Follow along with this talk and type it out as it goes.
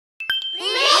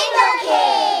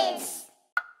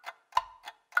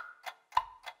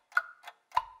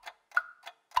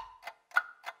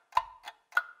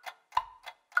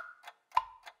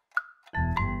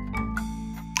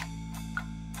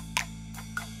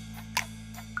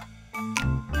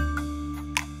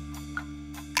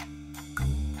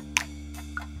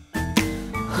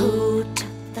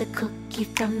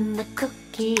cookie from the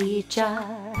cookie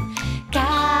jar.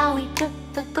 Cowie took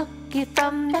the cookie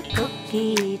from the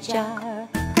cookie jar.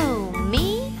 Who,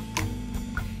 me?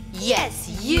 Yes,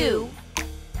 you.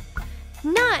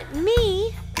 Not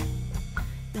me.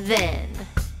 Then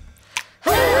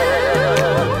who?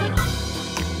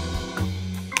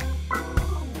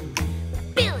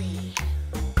 Billy.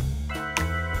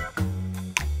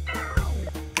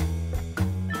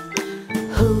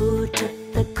 Who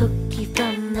took the cookie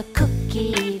from the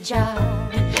cookie jar?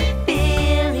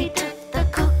 Billy took the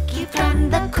cookie from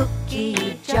the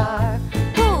cookie jar.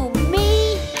 Who,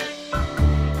 me?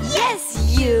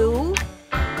 Yes, you.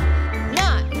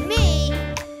 Not me.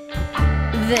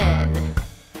 Then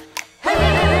who?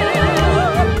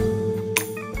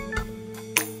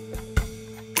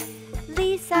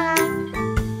 Lisa.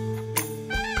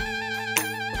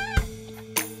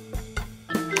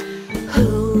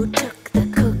 Who took the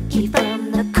cookie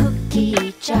from the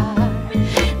cookie jar?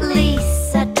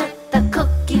 Lisa took the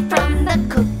cookie from the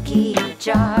cookie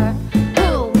jar.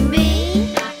 Who,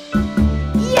 me?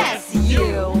 Yes,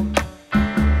 you.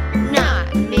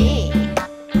 Not me.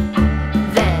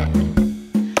 Then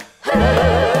who?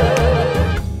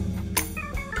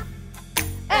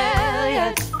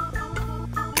 Elliot.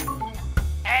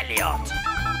 Elliot.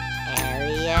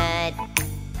 Elliot.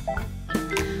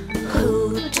 Who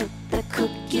took the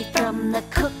cookie from the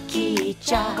cookie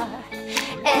jar?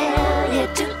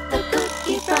 Elliot took the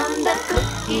cookie from the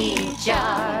cookie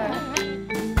jar.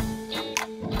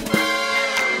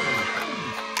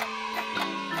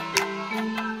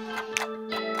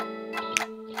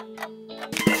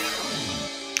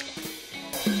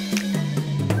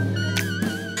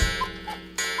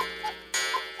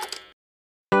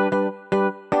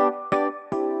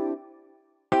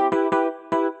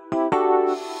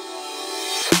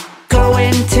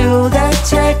 Going to the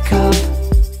checkup,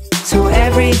 so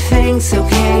everything's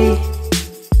okay.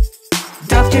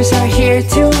 Doctors are here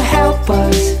to help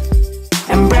us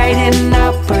and brighten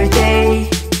up our day.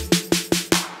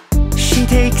 She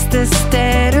takes the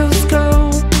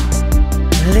stethoscope,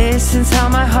 listens how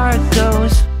my heart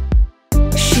goes.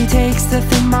 She takes the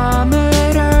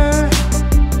thermometer,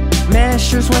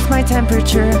 measures what's my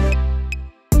temperature.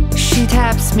 She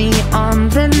taps me on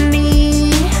the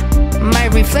knee, my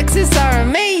reflexes are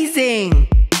amazing.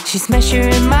 She's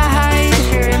measuring my height,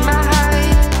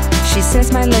 She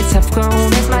says my legs have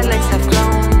grown,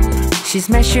 She's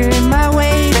measuring my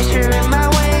weight,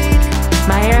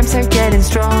 My arms are getting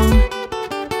strong.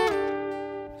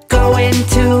 Going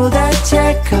to the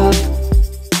checkup,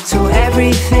 so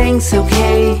everything's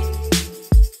okay.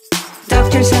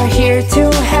 Doctors are here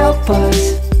to help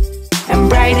us and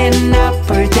brighten up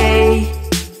our day.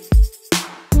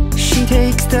 She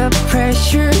takes the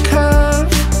pressure cuff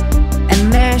and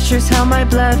measures how my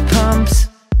blood pumps.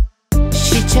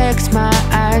 She checks my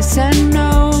eyes and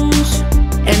nose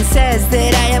and says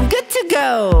that I am good to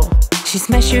go. She's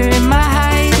measuring my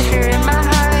height,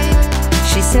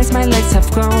 She says my legs have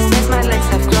grown,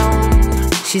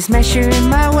 She's measuring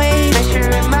my weight,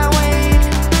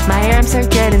 My arms are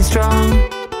getting strong.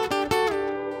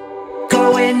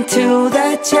 Going to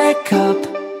the checkup,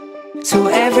 so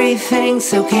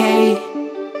everything's okay.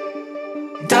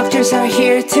 Doctors are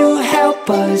here to help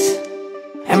us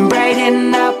and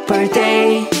brighten up our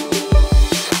day.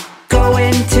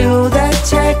 Going to the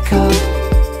checkup,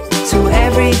 so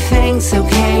everything's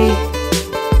okay.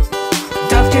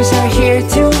 Doctors are here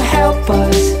to help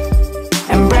us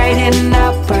and brighten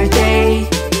up our day.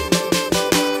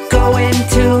 Going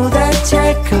to the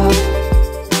checkup,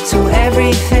 so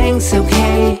everything's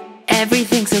okay.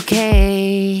 Everything's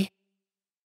okay.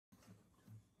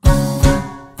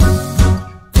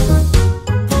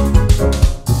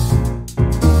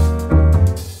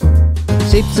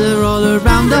 Shapes are all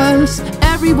around us,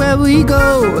 everywhere we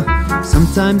go.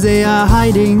 Sometimes they are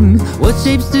hiding. What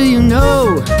shapes do you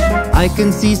know? I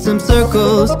can see some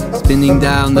circles spinning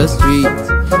down the street.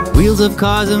 Wheels of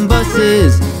cars and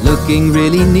buses looking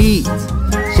really neat.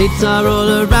 Shapes are all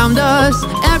around us,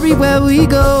 everywhere we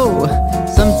go.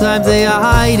 Sometimes they are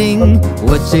hiding.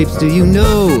 What shapes do you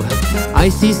know? I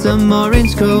see some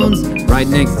orange cones right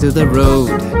next to the road,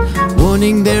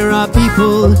 warning there are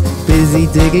people busy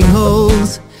digging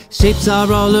holes. Shapes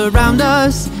are all around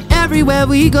us, everywhere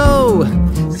we go.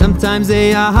 Sometimes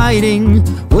they are hiding.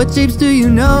 What shapes do you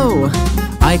know?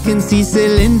 I can see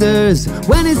cylinders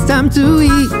when it's time to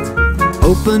eat.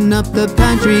 Open up the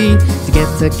pantry to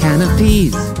get a can of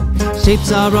peas.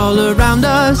 Shapes are all around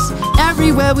us,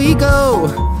 everywhere we go.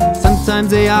 Sometimes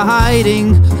they are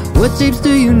hiding. What shapes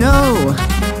do you know?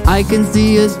 I can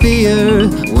see a sphere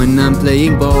when I'm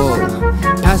playing ball.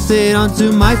 pass it on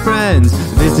to my friends.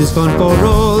 This is fun for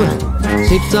all.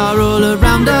 Shapes are all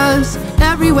around us,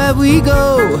 everywhere we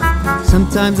go.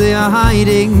 Sometimes they are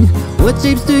hiding. What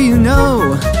shapes do you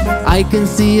know? I can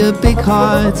see a big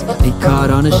heart, a card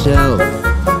on a shelf,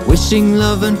 wishing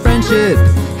love and friendship,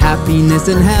 happiness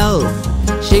and health.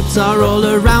 Shapes are all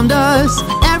around us,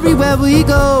 everywhere we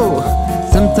go.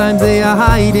 Sometimes they are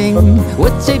hiding.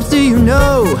 What shapes do you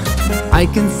know? I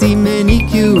can see many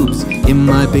cubes in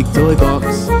my big toy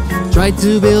box. Try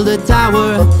to build a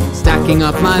tower, stacking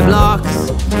up my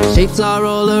blocks. Shapes are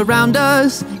all around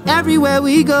us, everywhere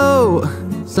we go.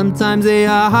 Sometimes they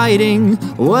are hiding.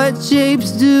 What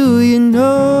shapes do you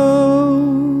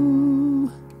know?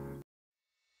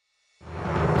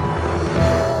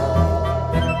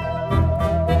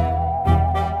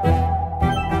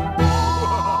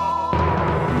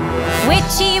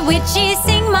 Witchy, witchy,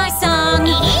 sing my song.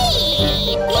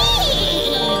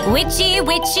 Witchy,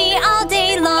 witchy, all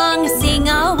day long, sing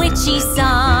a witchy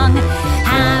song.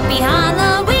 Happy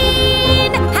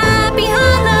Halloween, happy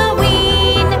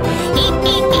Halloween.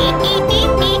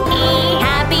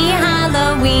 Happy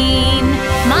Halloween.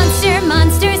 Monster,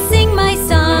 monster, sing my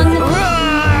song.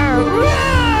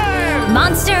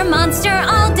 Monster, monster,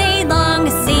 all day long,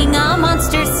 sing a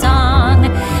monster song.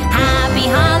 Happy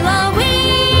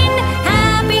Halloween,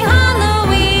 happy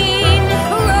Halloween.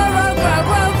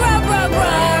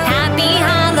 Happy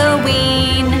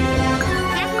Halloween.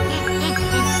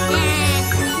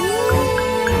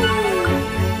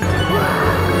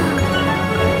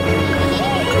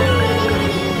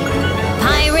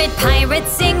 Pirate, pirate,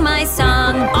 sing my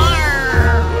song.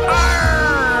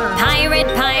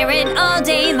 Pirate, pirate, all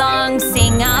day long,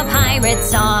 sing a pirate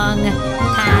song.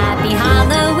 Happy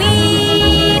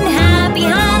Halloween, happy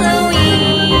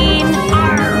Halloween.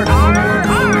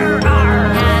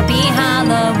 Happy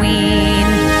Halloween.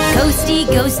 Ghosty,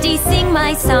 ghosty, sing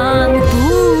my song.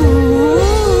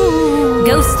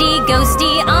 Ghosty,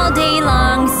 ghosty, all day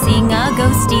long, sing a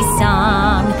ghosty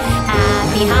song.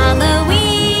 Happy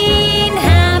Halloween,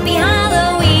 happy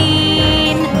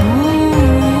Halloween.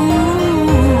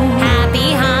 Happy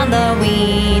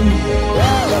Halloween.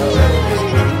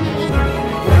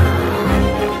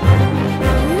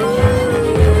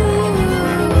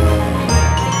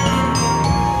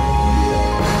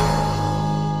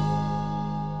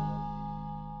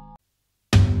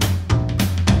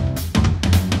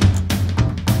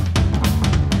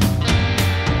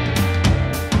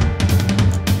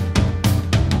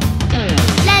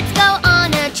 Let's go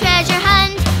on a treasure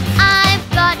hunt. I've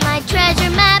got my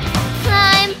treasure map.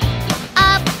 Climb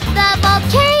up the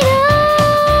volcano.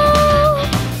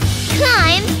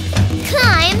 Climb,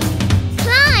 climb,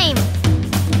 climb.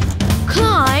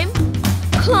 Climb,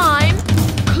 climb,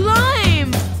 climb.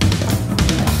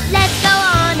 Let's go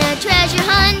on a treasure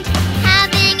hunt,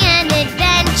 having an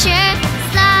adventure.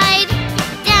 Slide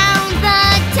down the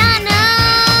tunnel.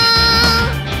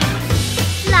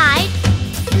 Slide,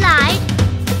 slide,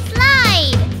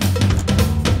 slide.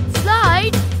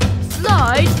 Slide,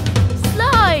 slide,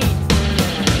 slide.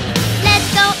 Let's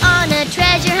go on a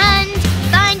treasure hunt,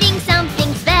 finding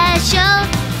something special.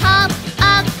 Hop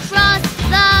across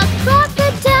the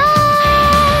crocodiles.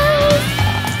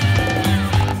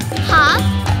 Hop,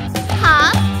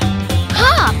 hop,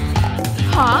 hop.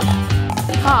 Hop,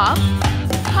 hop,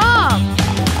 hop.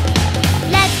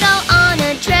 Let's go on a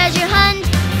treasure hunt,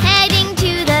 heading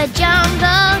to the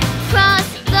jungle. Cross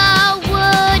the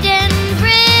wooden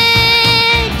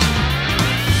bridge.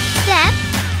 Step,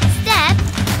 step,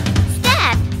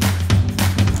 step.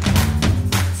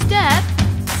 Step,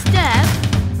 step,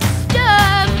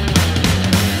 step.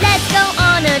 Let's go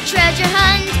on a treasure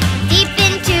hunt, deep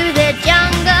into the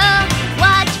jungle.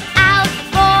 Watch out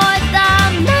for the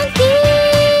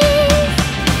monkeys.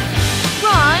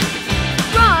 Run,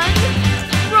 run,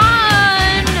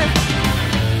 run.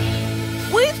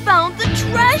 We found the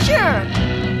treasure.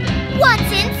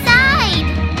 What's inside?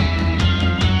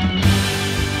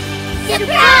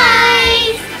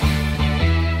 Surprise!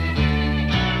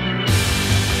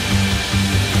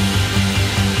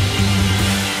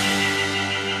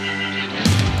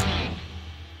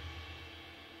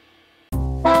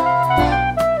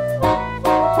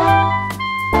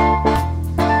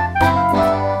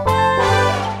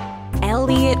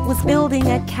 Elliot was building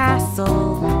a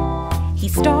castle. He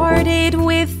started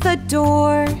with a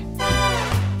door.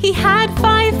 He had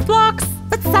 5 blocks,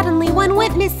 but suddenly one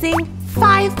went missing.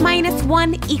 5 minus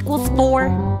 1 equals 4.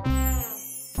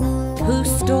 Who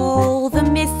stole the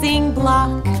missing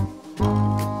block?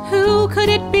 Who could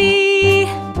it be?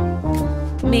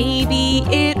 Maybe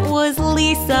it was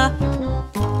Lisa,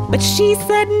 but she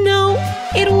said no,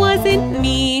 it wasn't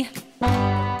me.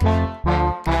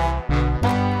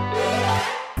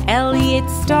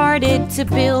 Elliot started to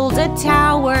build a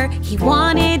tower. He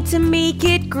wanted to make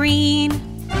it green.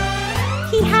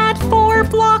 He had 4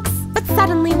 blocks, but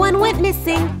suddenly one went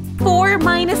missing. 4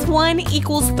 minus 1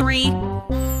 equals 3.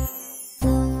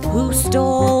 Who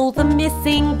stole the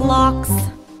missing blocks?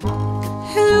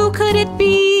 Who could it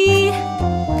be?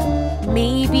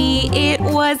 Maybe it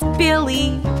was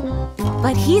Billy.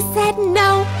 But he said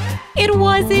no, it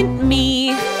wasn't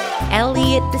me.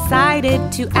 Elliot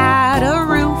decided to add a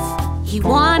roof. He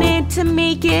wanted to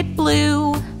make it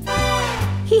blue.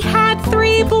 He had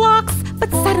 3 blocks,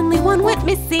 but suddenly one went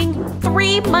missing.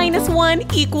 3 minus 1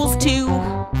 equals 2.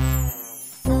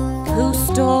 Who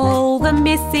stole the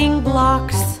missing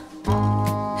blocks?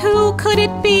 Who could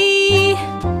it be?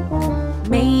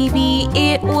 Maybe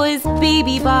it was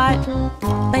Baby Bot.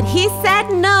 But he said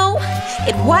no,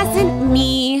 it wasn't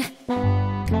me.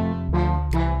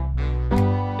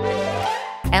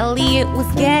 Elliot was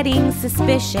getting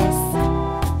suspicious,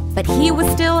 but he was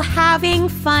still having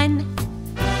fun.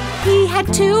 He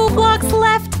had 2 blocks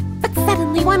left, but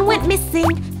suddenly one went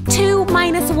missing. 2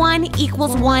 minus 1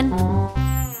 equals 1.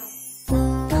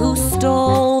 Who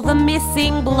stole the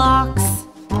missing blocks?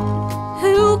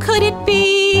 Who could it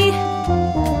be?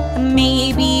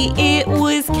 Maybe it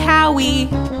was Cowie.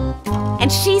 And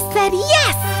she said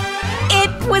yes,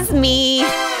 it was me.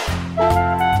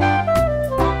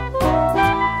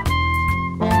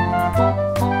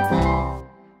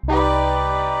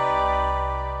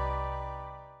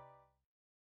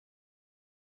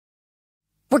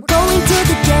 We're going to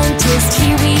the dentist,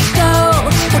 here we go.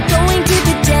 We're going to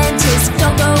the dentist,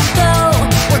 go, go, go.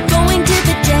 We're going to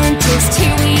the dentist,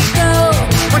 here we go.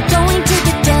 We're going to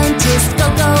the dentist, go,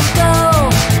 go, go.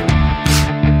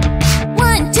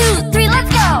 1, 2, 3,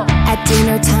 let's go! At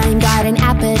dinner time, got an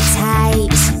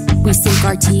appetite. We sink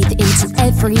our teeth into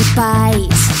every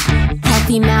bite.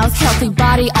 Healthy mouth, healthy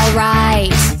body,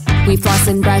 alright. We floss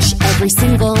and brush every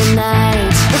single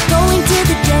night. We're going to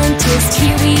the dentist,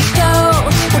 here we go.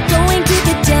 We're going to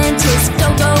the dentist, go,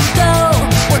 go, go.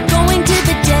 We're going to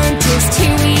the dentist,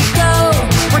 here we go.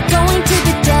 We're going to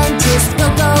the dentist, go,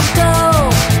 go, go.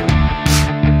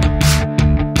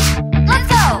 Let's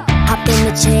go! Hop in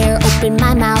the chair, open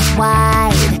my mouth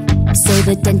wide, so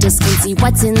the dentist can see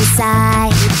what's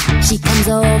inside. She comes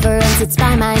over and sits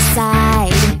by my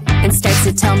side and starts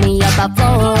to tell me about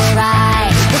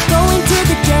fluoride. We're going to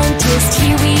the dentist,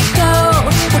 here we go.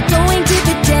 We're going to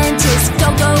the dentist,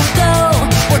 go, go, go.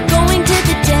 We're going to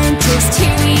the dentist,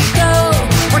 here we go.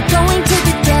 We're going to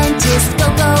the dentist, go,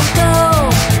 go, go.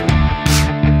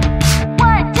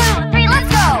 1, 2, 3, let's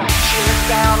go! She looks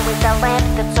down with a lamp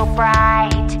that's so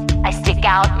bright. I stick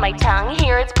out my tongue,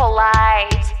 here it's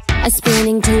polite. A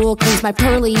spinning tool cleans my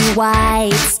pearly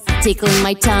whites, tickling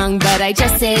my tongue, but I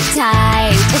just sit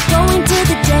tight. We're going to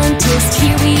the dentist,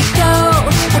 here we go.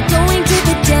 We're going to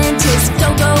the dentist, go,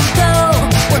 go, go.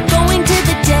 We're going to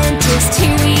the dentist,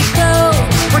 here we go.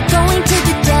 We're going to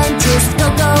the dentist, go,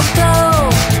 go, go.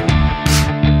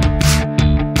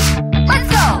 Let's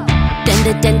go! Then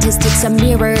the dentist takes a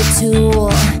mirror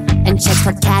tool and checks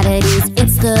for cavities,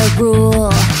 it's the rule.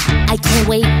 I can't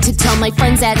wait to tell my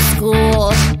friends at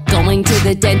school. Going to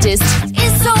the dentist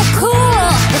is so cool.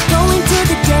 We're going to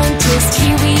the dentist,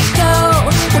 here we go.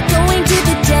 We're going to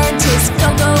the dentist,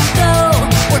 go, go, go.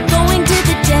 We're going to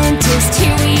the dentist,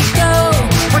 here we go.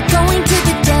 We're going to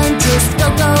the dentist, go,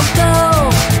 go, go.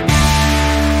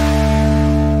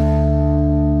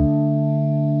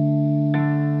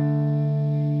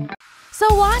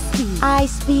 Sawasdee. I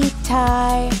speak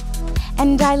Thai,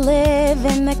 and I live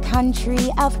in the country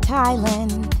of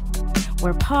Thailand.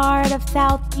 We're part of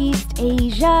Southeast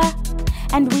Asia,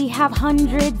 and we have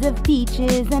hundreds of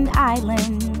beaches and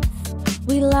islands.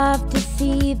 We love to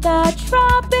see the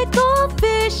tropical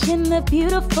fish in the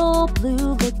beautiful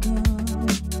blue lagoon.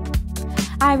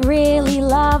 I really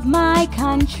love my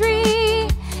country,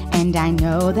 and I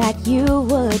know that you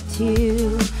would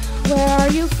too. Where are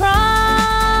you from?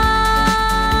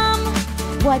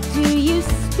 What do you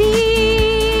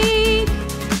speak?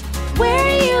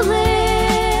 Where you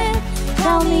live?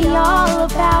 Tell me all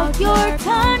about your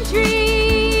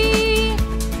country.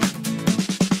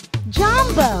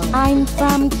 Jumbo. I'm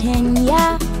from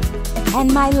Kenya,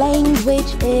 and my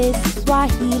language is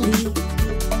Swahili.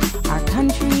 Our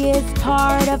country is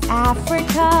part of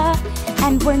Africa,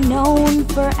 and we're known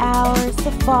for our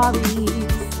safaris.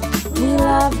 We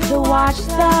love to watch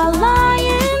the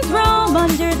lions roam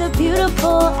under the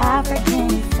beautiful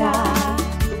African sky.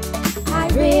 I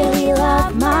really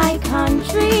love my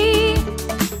country.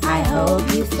 I hope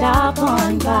you stop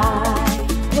on by.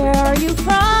 Where are you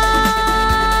from?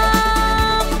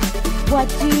 What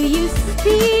do you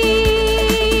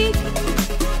speak?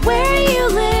 where you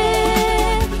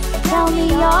live. Tell me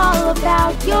all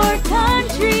about your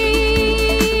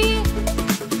country.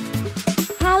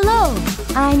 Hello,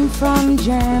 I'm from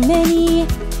Germany,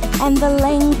 and the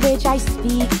language I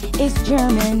speak is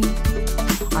German.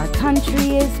 Our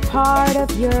country is part of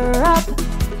Europe,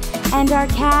 and our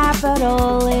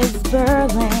capital is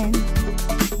Berlin.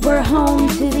 We're home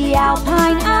to the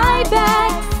Alpine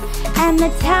ibex and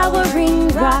the towering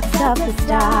rocks of the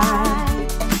sky.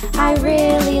 I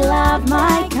really love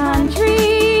my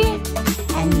country,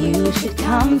 and you should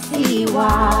come see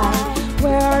why.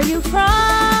 Where are you from?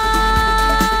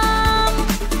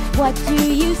 What do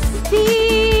you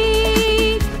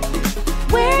speak?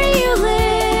 Where do you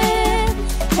live?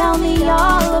 Tell me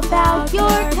all about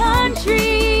your country.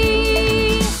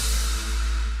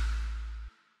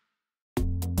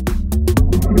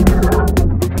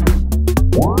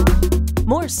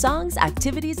 More songs,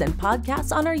 activities, and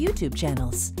podcasts on our YouTube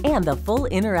channels, and the full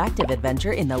interactive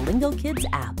adventure in the Lingokids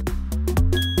app.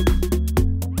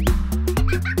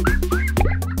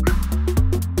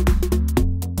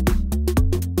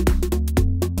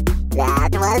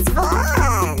 That was fun!